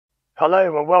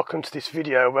Hello and welcome to this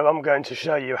video where I'm going to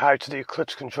show you how to do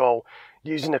clutch control.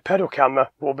 Using a pedal camera,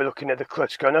 we'll be looking at the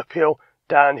clutch going uphill,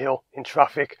 downhill, in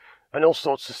traffic and all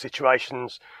sorts of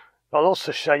situations. I'll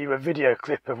also show you a video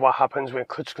clip of what happens when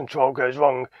clutch control goes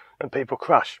wrong and people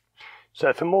crash.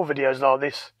 So for more videos like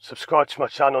this, subscribe to my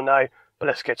channel now, but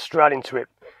let's get straight into it.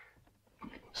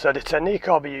 So the technique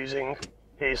I'll be using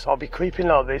is I'll be creeping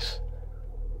like this,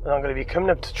 and I'm going to be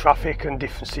coming up to traffic and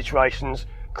different situations,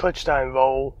 clutch down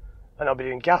roll, and I'll be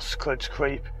doing gas clutch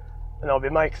creep, and I'll be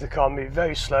making the car move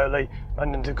very slowly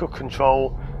and under good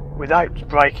control without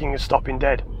braking and stopping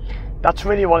dead. That's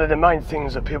really one of the main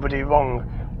things that people do wrong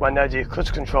when they do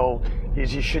clutch control,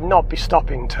 is you should not be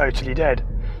stopping totally dead.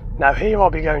 Now here I'll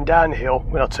be going downhill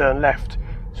when I turn left,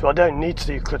 so I don't need to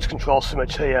do clutch control so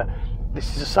much here.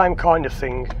 This is the same kind of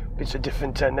thing, but it's a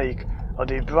different technique. I'll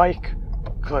do brake,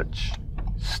 clutch,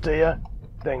 steer,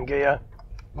 then gear,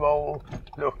 roll,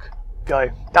 look,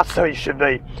 go. That's how it should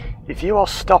be. If you are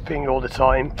stopping all the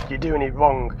time, you're doing it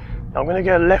wrong. Now I'm going to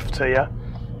go left here,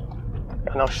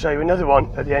 and I'll show you another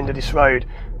one at the end of this road.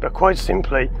 But quite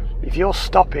simply, if you're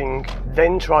stopping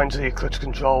then trying to do clutch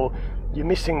control, you're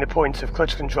missing the point of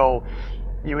clutch control.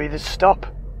 You either stop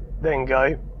then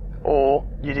go, or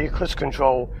you do clutch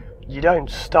control. You don't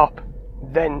stop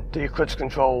then do clutch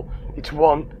control. It's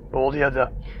one or the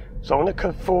other. So I'm going to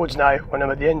come forwards now when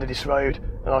I'm at the end of this road,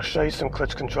 and I'll show you some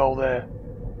clutch control there.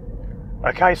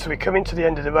 Okay, so we're coming to the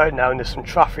end of the road now and there's some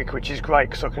traffic, which is great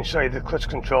because I can show you the clutch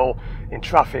control in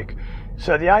traffic.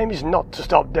 So the aim is not to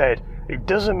stop dead. It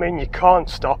doesn't mean you can't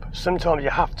stop. Sometimes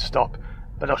you have to stop,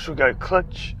 but I shall go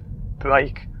clutch,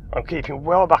 brake. I'm keeping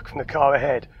well back from the car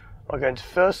ahead. I'll go into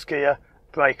first gear,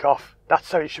 brake off.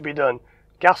 That's how it should be done.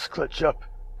 Gas clutch up,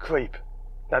 creep.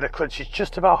 Now the clutch is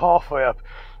just about halfway up,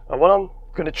 and what I'm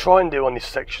going to try and do on this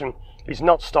section is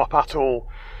not stop at all.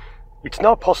 It's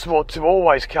not possible to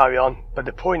always carry on, but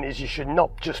the point is you should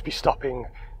not just be stopping.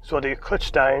 So I do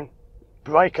clutch down,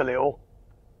 brake a little,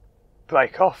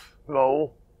 brake off,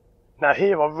 roll. Now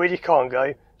here I really can't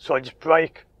go, so I just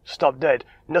brake, stop dead.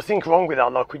 Nothing wrong with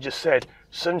that, like we just said.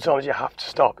 Sometimes you have to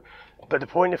stop, but the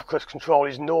point of clutch control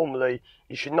is normally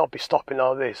you should not be stopping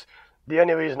like this. The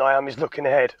only reason I am is looking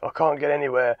ahead. I can't get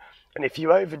anywhere, and if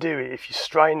you overdo it, if you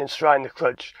strain and strain the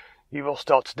clutch, you will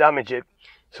start to damage it.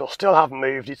 So I still haven't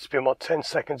moved. It's been what, 10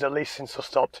 seconds at least since I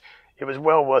stopped. It was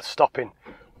well worth stopping.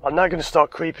 I'm now going to start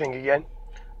creeping again,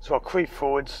 so I'll creep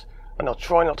forwards and I'll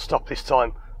try not to stop this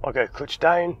time. I'll go clutch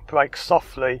down, brake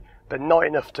softly, but not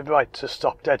enough to brake to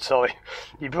stop dead, sorry.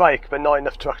 You brake, but not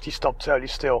enough to actually stop totally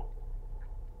still.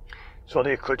 So I'll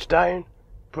do clutch down,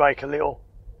 brake a little,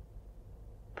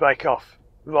 brake off,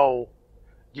 roll.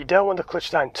 You don't want the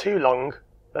clutch down too long,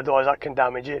 otherwise that can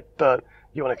damage it, but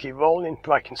you want to keep rolling,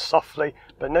 braking softly.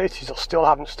 But notice I still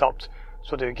haven't stopped,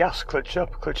 so I'll do gas clutch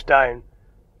up, clutch down,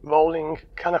 rolling,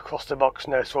 can I cross the box?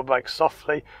 No, so I'll brake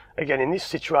softly. Again, in this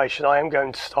situation I am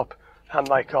going to stop,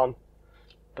 handbrake on,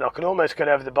 but I can almost get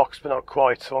over the box but not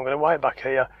quite, so I'm going to wait back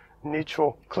here,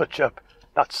 neutral, clutch up.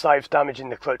 That saves damaging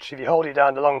the clutch. If you hold it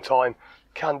down a long time,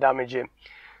 it can damage it.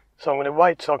 So I'm going to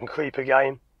wait so I can creep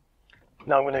again.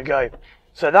 Now I'm going to go.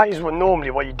 So that is normally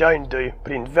what you don't do,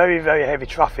 but in very, very heavy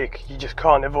traffic, you just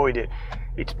can't avoid it.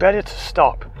 It's better to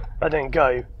stop and then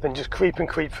go than just creep and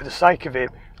creep for the sake of it.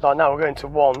 Like now we're going to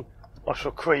one, I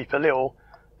shall creep a little,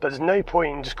 but there's no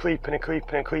point in just creeping and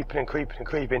creeping and creeping and creeping and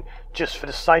creeping just for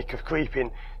the sake of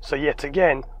creeping. So yet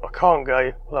again, I can't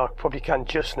go, well I probably can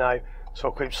just now, so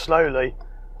I'll creep slowly,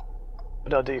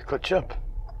 but I'll do clutch up,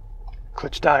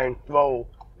 clutch down, roll,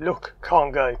 look,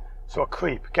 can't go, so I'll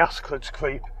creep, gas clutch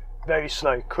creep, very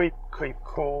slow, creep, creep,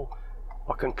 crawl.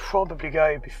 I can probably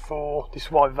go before this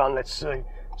white van, let's see.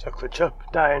 So clutch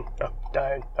up, down, up,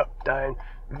 down, up, down,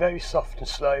 very soft and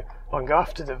slow. I can go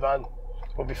after the van,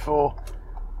 or before,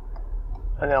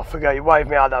 and then I'll forget, you wave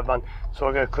me out of that van. So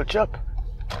I'll go clutch up,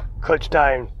 clutch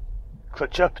down,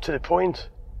 clutch up to the point.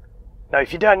 Now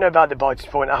if you don't know about the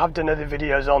biting point, I have done other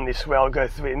videos on this where I'll go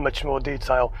through it in much more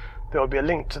detail. There will be a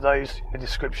link to those in the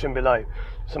description below.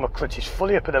 So my clutch is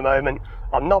fully up at the moment.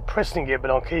 I'm not pressing it, but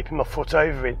I'm keeping my foot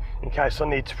over it in case I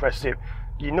need to press it.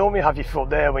 You normally have your foot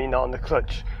there when you're not on the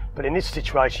clutch, but in this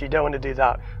situation you don't want to do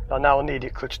that. Now I need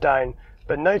it clutch down,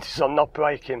 but notice I'm not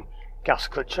braking. Gas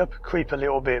clutch up, creep a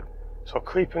little bit. So I'll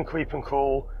creep and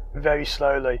crawl very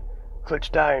slowly.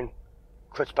 Clutch down,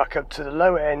 clutch back up to the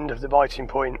lower end of the biting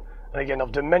point. And again,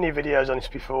 I've done many videos on this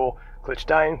before. Clutch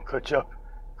down, clutch up,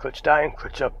 clutch down,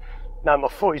 clutch up. Now my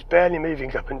foot is barely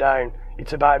moving up and down.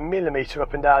 It's about a millimetre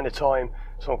up and down at a time.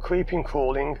 So I'm creeping,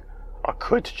 crawling. I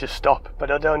could just stop, but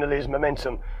I don't want to lose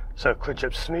momentum. So clutch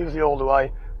up smoothly all the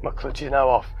way. My clutch is now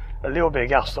off. A little bit of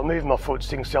gas, I'll move my foot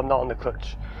so you can see I'm not on the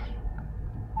clutch.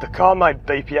 the car might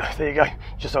beep. Yeah, there you go,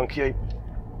 just on cue.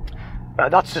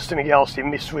 That's just something else. It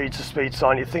misreads the speed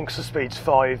sign. It thinks the speed's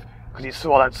 5 because it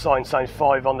saw that sign saying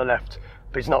 5 on the left,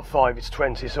 but it's not 5, it's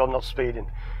 20, so I'm not speeding.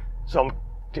 So I'm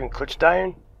doing clutch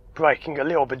down, braking a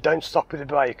little bit, don't stop with the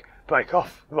brake, brake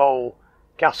off, roll,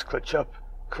 gas, clutch up,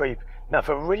 creep. Now if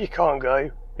I really can't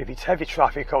go, if it's heavy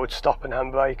traffic I would stop and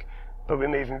handbrake, but we're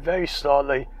moving very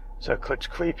slowly, so clutch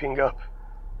creeping up.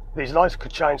 These lights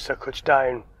could change, so clutch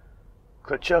down,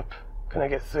 clutch up. Can I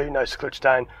get through? No, so clutch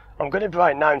down. I'm going to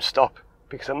brake now and stop,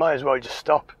 because I might as well just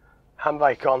stop,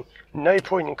 handbrake on. No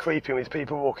point in creeping with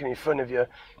people walking in front of you,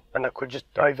 and that could just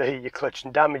overheat your clutch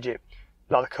and damage it.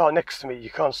 Like the car next to me, you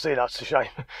can't see, that's a shame.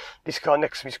 This car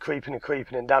next to me is creeping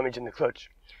and damaging the clutch.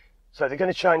 So they're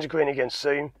going to change green again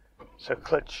soon, so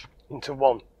clutch into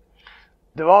 1.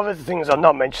 There are other things I'm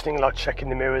not mentioning, like checking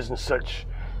the mirrors and such,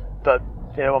 but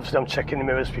you know, obviously I'm checking the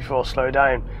mirrors before I slow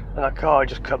down, and that car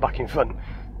just cut back in front.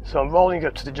 So I'm rolling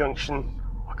up to the junction,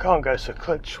 I can't go, so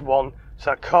clutch 1. So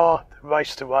that car that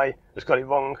raced away has got it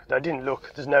wrong, they didn't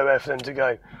look, there's nowhere for them to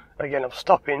go. Again, I'm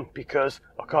stopping because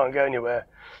I can't go anywhere.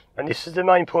 And this is the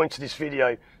main point of this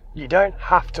video. You don't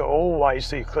have to always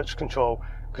do clutch control,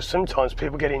 because sometimes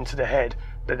people get into the head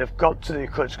that they've got to do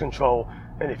clutch control,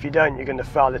 and if you don't, you're going to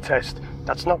fail the test.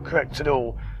 That's not correct at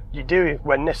all. You do it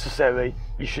when necessary,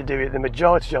 you should do it the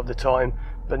majority of the time,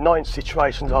 but not in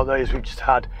situations like those we've just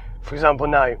had. For example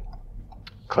now,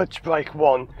 clutch brake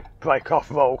 1, brake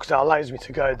off, roll, because that allows me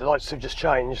to go, the lights have just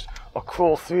changed, I'll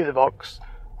crawl through the box,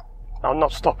 I'm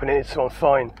not stopping in it, so I'm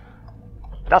fine.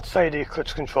 That's how you do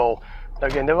clutch control. Now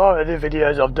again, there are other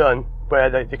videos I've done where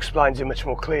they explains it much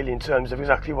more clearly in terms of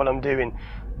exactly what I'm doing.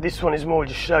 This one is more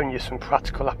just showing you some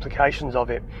practical applications of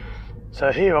it.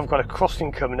 So here I've got a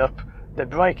crossing coming up, they're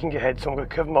braking ahead, so I'm going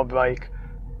to cover my brake.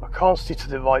 I can't see to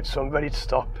the right, so I'm ready to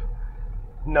stop.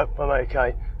 Nope, I'm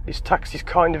okay. This taxi's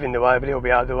kind of in the way, but it'll be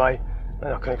out of the way.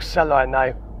 And I can accelerate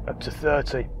now up to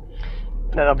 30.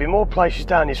 Now there'll be more places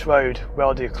down this road where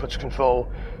I'll do clutch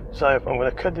control. So I'm going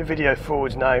to cut the video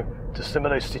forwards now to some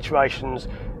of those situations,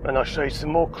 and I'll show you some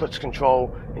more clutch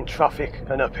control in traffic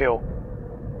and uphill.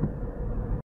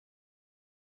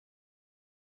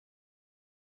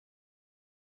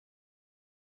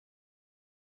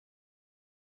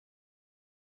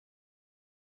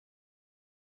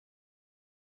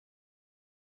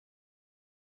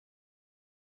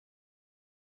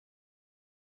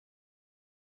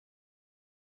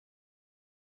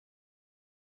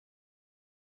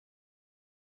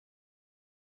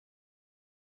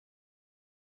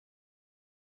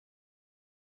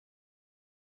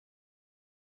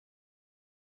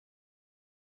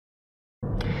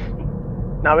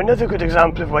 Now another good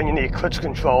example of when you need clutch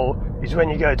control is when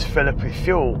you go to fill up with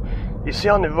fuel. You see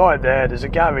on the right there's a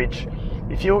garage.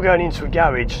 If you're going into a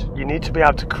garage, you need to be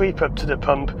able to creep up to the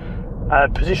pump,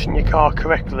 position your car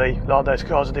correctly, like those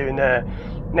cars are doing there,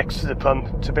 next to the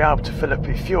pump, to be able to fill up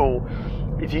with fuel.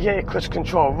 If you get your clutch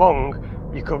control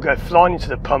wrong, you could go flying into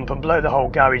the pump and blow the whole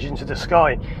garage into the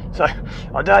sky. So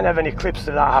I don't have any clips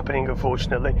of that happening,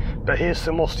 unfortunately, but here's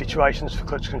some more situations for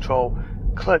clutch control.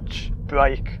 Clutch,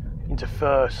 brake into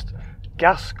first,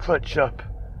 gas, clutch up,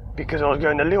 because I was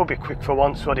going a little bit quick for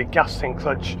once, so I did gas then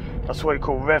clutch. That's what we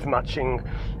call rev matching.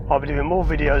 I'll be doing more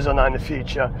videos on that in the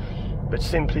future, but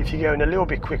simply if you're going a little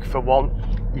bit quick for one,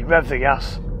 you rev the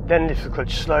gas, then lift the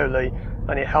clutch slowly,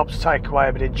 and it helps take away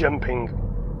a bit of jumping.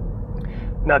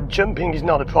 Now jumping is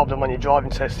not a problem on your driving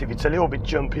test. If it's a little bit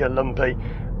jumpy or lumpy,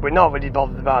 we're not really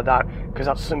bothered about that, because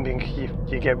that's something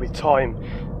you get with time.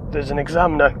 There's an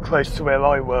examiner close to where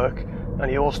I work, and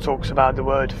he always talks about the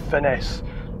word finesse.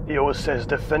 He always says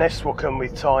the finesse will come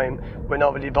with time. We're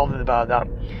not really bothered about that.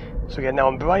 So again, now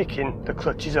I'm braking, the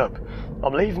clutch is up.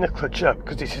 I'm leaving the clutch up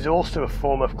because this is also a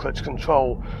form of clutch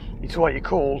control. It's what you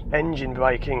call engine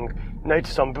braking.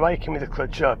 Notice I'm braking with the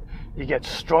clutch up. You get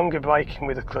stronger braking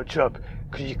with the clutch up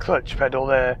because your clutch pedal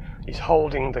there is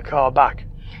holding the car back.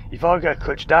 If I go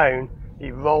clutch down,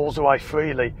 it rolls away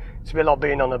freely. It's a bit like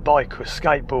being on a bike or a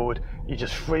skateboard. You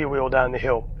just freewheel down the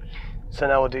hill. So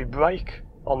now I'll do brake.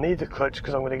 I'll need the clutch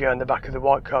because I'm going to go in the back of the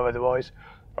white car otherwise.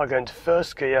 I'll go into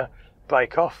first gear,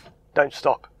 brake off, don't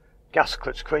stop, gas,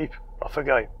 clutch, creep, off I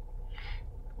go.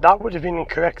 That would have been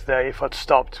incorrect there if I'd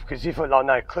stopped, because if I like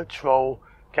now, clutch, roll,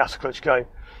 gas, clutch, go.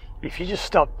 If you just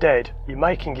stop dead, you're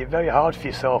making it very hard for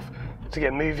yourself to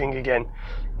get moving again.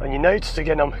 And you notice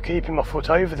again I'm keeping my foot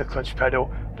over the clutch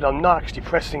pedal, but I'm not actually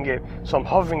pressing it, so I'm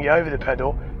hovering it over the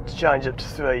pedal to change up to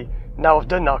 3. Now I've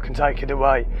done that, I can take it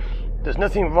away. There's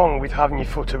nothing wrong with having your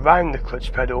foot around the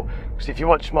clutch pedal, because if you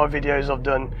watch my videos I've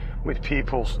done with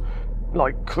pupils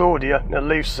like Claudia and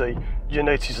Lucy, you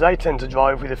notice they tend to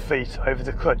drive with their feet over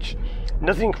the clutch.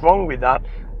 Nothing wrong with that.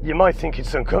 You might think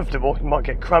it's uncomfortable, you might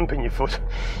get cramp in your foot,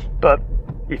 but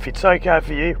if it's okay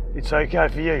for you, it's okay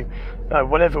for you.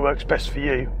 Whatever works best for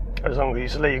you, as long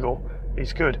as it's legal,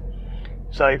 is good.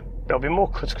 So there'll be more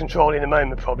clutch control in a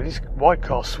moment probably. This white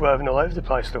car's swerving all over the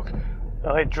place, look.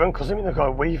 Are they drunk or something? They're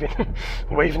going weaving,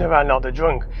 weaving around like they're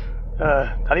drunk.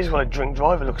 That is what a drunk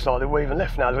driver looks like. They're weaving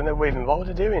left now, when they're weaving, what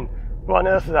are they doing? What on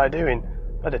earth are they doing?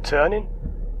 Are they turning?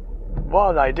 What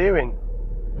are they doing?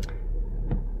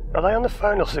 Are they on the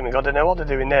phone or something? I don't know what they're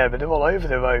doing there, but they're all over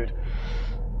the road.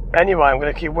 Anyway, I'm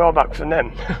going to keep well back from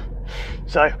them.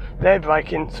 So they're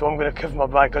braking, so I'm going to cover my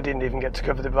brake. I didn't even get to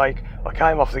cover the brake. I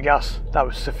came off the gas. That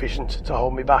was sufficient to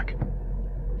hold me back.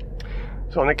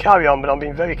 So I'm going to carry on, but I'm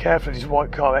being very careful of this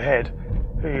white car ahead.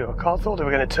 I thought they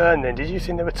were going to turn then. Did you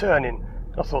think they were turning?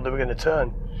 I thought they were going to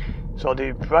turn. So I'll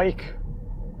do brake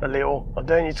a little. I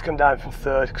don't need to come down from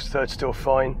third, because third's still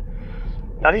fine.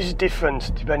 Now this is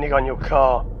different depending on your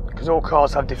car, because all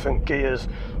cars have different gears,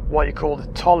 what you call the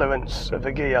tolerance of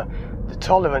a gear. The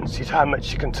tolerance is how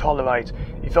much you can tolerate.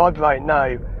 If I brake now,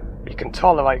 you can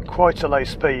tolerate quite a low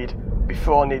speed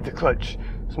before I need the clutch.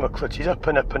 So my clutch is up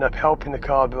and up and up, helping the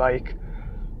car brake.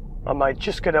 I may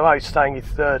just get away staying in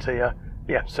third here.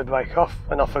 Yeah, so brake off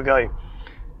and off I go.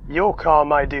 Your car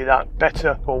may do that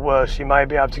better or worse. You may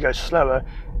be able to go slower,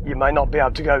 you may not be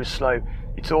able to go slow.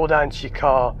 It's all down to your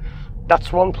car.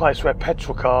 That's one place where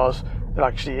petrol cars are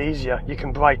actually easier. You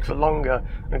can brake for longer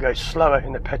and go slower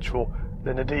in the petrol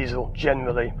than the diesel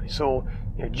generally. It's all,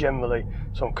 generally.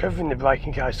 So I'm covering the brake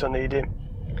in case I need it.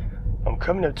 I'm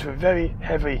coming up to a very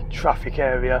heavy traffic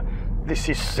area. This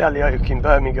is Selly Oak in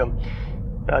Birmingham.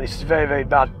 This is very, very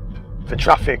bad for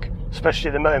traffic, especially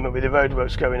at the moment with the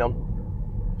roadworks going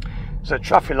on. So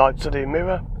traffic lights, I do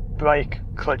mirror, brake,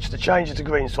 clutch to change it to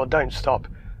green so I don't stop.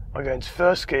 I go into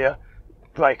first gear,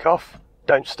 brake off,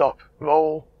 don't stop,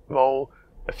 roll,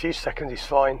 a few seconds is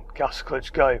fine, gas,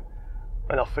 clutch, go,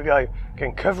 and off I go.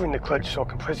 Again, covering the clutch so I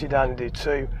can press it down and do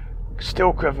 2,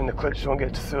 still covering the clutch so I can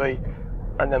get to 3,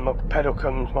 and then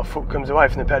my foot comes away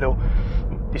from the pedal.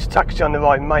 This taxi on the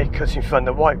right may cut in front.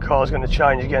 The white car is going to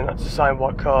change again. That's the same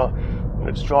white car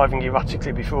that was driving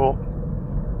erratically before,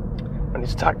 and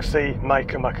this taxi may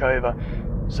come back over.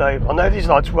 So I know these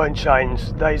lights won't change.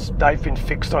 They've been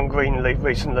fixed on green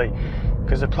recently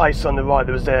because the place on the right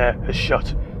that was there has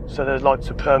shut, so those lights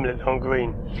are permanent on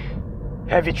green.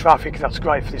 Heavy traffic, that's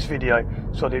great for this video.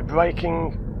 So I do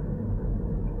braking,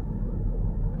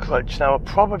 clutch. Now I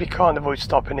probably can't avoid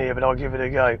stopping here, but I'll give it a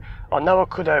go. I know I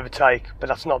could overtake, but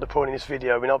that's not the point in this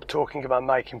video. We're not talking about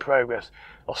making progress.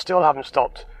 I still haven't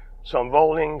stopped, so I'm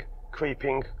rolling,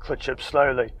 creeping, clutch up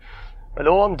slowly. And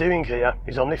all I'm doing here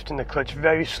is I'm lifting the clutch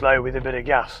very slow with a bit of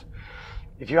gas.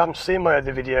 If you haven't seen my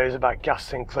other videos about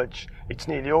gas and clutch, it's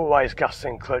nearly always gas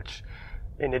and clutch.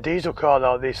 In a diesel car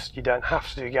like this, you don't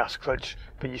have to do gas clutch,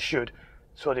 but you should.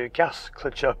 So I do gas,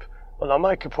 clutch up, and I'll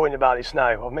make a point about this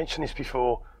now. I've mentioned this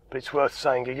before, but it's worth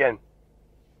saying again.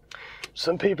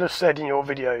 Some people have said in your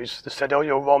videos, they said, oh,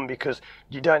 you're wrong because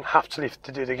you don't have to lift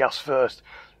to do the gas first.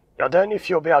 I don't know if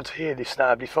you'll be able to hear this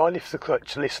now, but if I lift the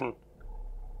clutch, listen.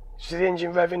 See the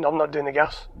engine revving? I'm not doing the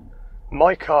gas.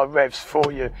 My car revs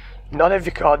for you. Not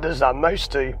every car does that,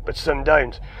 most do, but some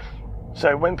don't.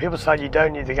 So when people say you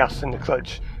don't need the gas in the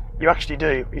clutch, you actually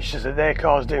do. It's just that their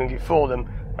car's doing it for them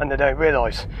and they don't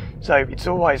realise. So it's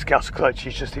always gas clutch,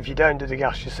 it's just if you don't do the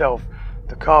gas yourself,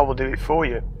 the car will do it for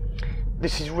you.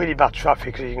 This is really bad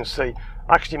traffic, as you can see.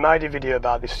 I actually made a video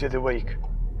about this the other week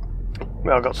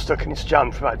where I got stuck in this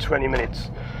jam for about 20 minutes.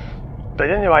 But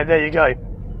anyway, there you go.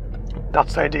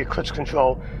 That's how you do clutch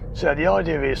control. So the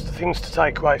idea is, the things to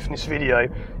take away from this video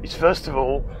is, first of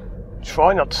all,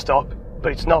 try not to stop,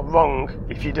 but it's not wrong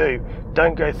if you do.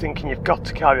 Don't go thinking you've got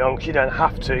to carry on because you don't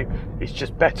have to. It's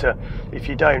just better if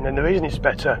you don't, and the reason it's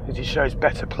better is it shows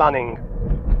better planning.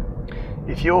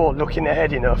 If you're looking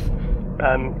ahead enough,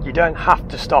 you don't have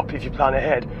to stop if you plan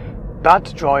ahead.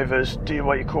 Bad drivers do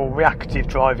what you call reactive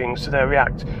driving, so they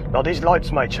react. Now these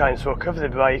lights may change, so I'll cover the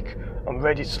brake, I'm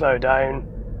ready to slow down,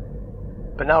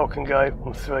 but now I can go,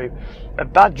 I'm through. A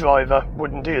bad driver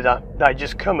wouldn't do that. They'd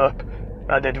just come up,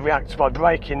 they'd react by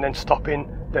braking, then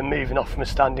stopping, then moving off from a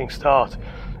standing start.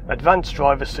 Advanced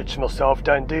drivers such as myself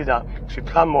don't do that, because we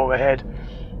plan more ahead.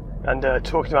 And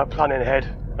talking about planning ahead,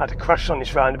 I had a crash on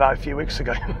this roundabout a few weeks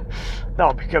ago.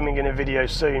 That'll be coming in a video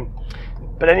soon.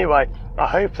 But anyway, I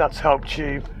hope that's helped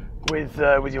you with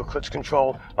your clutch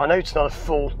control. I know it's not a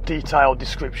full detailed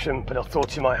description, but I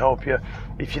thought it might help you.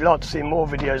 If you'd like to see more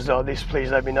videos like this,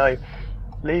 please let me know.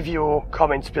 Leave your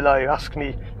comments below, ask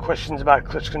me questions about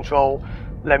clutch control,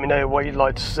 let me know what you'd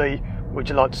like to see. Would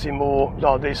you like to see more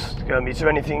like this? Is there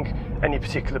anything any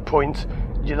particular point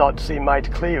you'd like to see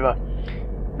made clearer.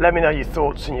 Let me know your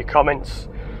thoughts in your comments.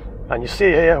 And you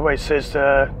see here where it says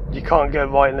you can't go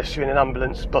right unless you're in an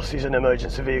ambulance, buses and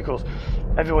emergency vehicles.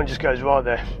 Everyone just goes right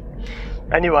there.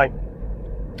 Anyway,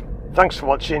 thanks for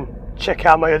watching. Check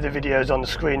out my other videos on the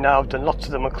screen now. I've done lots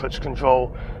of them on clutch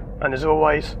control. And as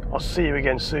always, I'll see you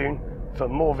again soon for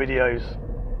more videos.